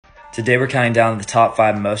Today we're counting down the top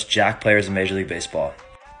 5 most jacked players in Major League Baseball.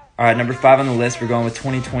 Alright, number 5 on the list, we're going with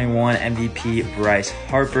 2021 MVP Bryce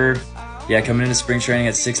Harper. Yeah, coming into spring training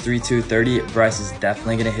at 6'3", 230, Bryce is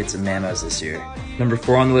definitely going to hit some mamos this year. Number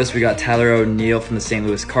 4 on the list, we got Tyler O'Neill from the St.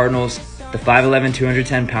 Louis Cardinals. The 5'11",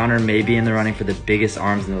 210-pounder may be in the running for the biggest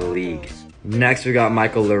arms in the league. Next, we got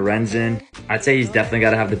Michael Lorenzen. I'd say he's definitely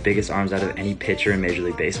got to have the biggest arms out of any pitcher in Major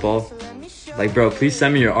League Baseball. Like, bro, please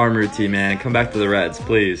send me your arm routine, man. Come back to the Reds,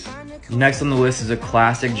 please. Next on the list is a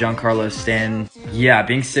classic, Giancarlo Stanton. Yeah,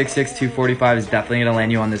 being 6'6", 245 is definitely going to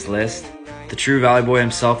land you on this list. The true Valley Boy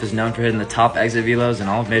himself is known for hitting the top exit velos in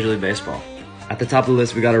all of Major League Baseball. At the top of the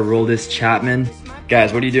list, we got Aroldis Chapman.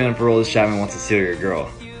 Guys, what are you doing if Aroldis Chapman wants to steal your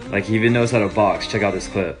girl? Like, he even knows how to box. Check out this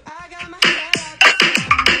clip.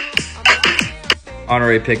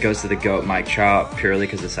 Honorary pick goes to the GOAT, Mike Trout, purely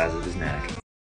because of the size of his neck.